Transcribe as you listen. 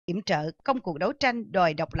yểm trợ công cuộc đấu tranh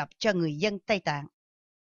đòi độc lập cho người dân Tây Tạng.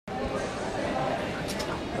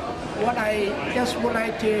 What I just would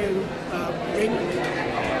like to bring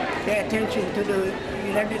the attention to the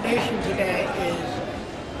United Nations today is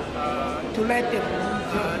to let the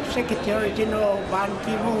Secretary General Ban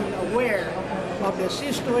Ki-moon aware of the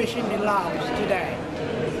situation in Laos today,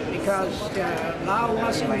 because Laos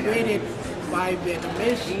was invaded by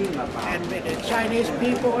Vietnamese and the Chinese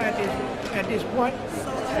people at this point.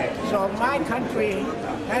 So my country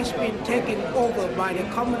has been taken over by the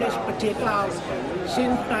Communist Party Laos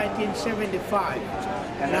since 1975.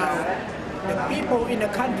 Now, the people in the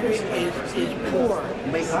country is poor.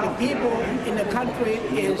 The people in the country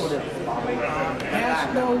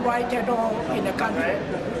has no right at all in the country.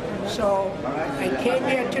 So I came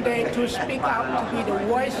here today to speak out, to be the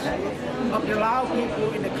voice of the Lao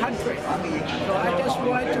people in the country. So I just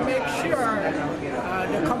want to make sure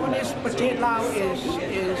the Communist Party Lao is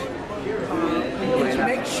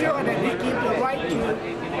make sure that they give the right to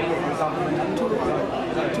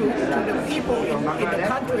the people in the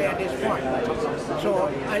country at this point. So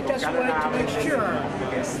I just wanted to make sure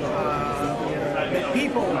the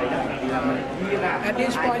people at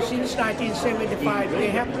this point since 1975, they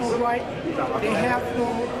have no right,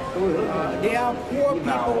 they are poor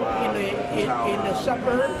people in the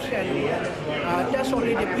suburbs, and just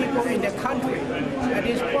only the people in the country. At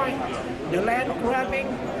this point, the land grabbing,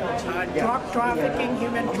 drug trafficking,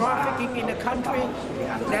 human trafficking in the country,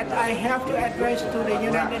 that I have to address to the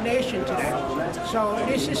United Nations today. So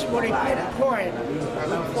this is very good point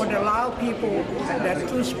for the Lao people that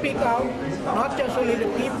to speak out, not just only the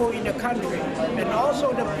people in the country, and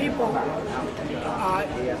also the people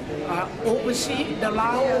overseas, the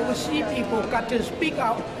Lao overseas people got to speak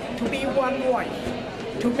out to be one voice,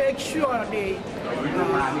 to make sure the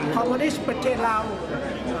Communist Party Lao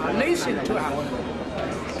listen to us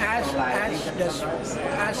as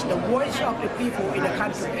the voice of the people in the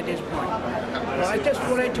country at this point. So I just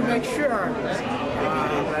wanted to make sure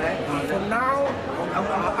from now,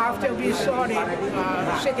 after we saw the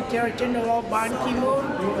Secretary General Ban Ki-moon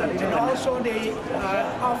and also the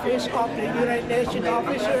Office of the United Nations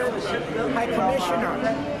Officer, High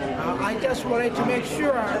Commissioner, I just wanted to make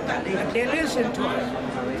sure that they listen to us.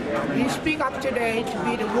 We speak up today to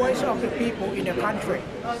be the voice of the people in the country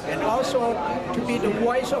and also to be the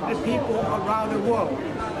voice of the people around the world.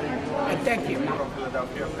 And thank you.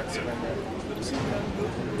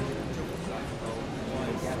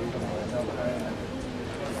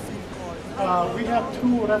 We have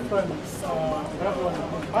two reverend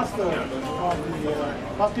pastors from the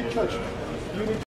Baptist Church.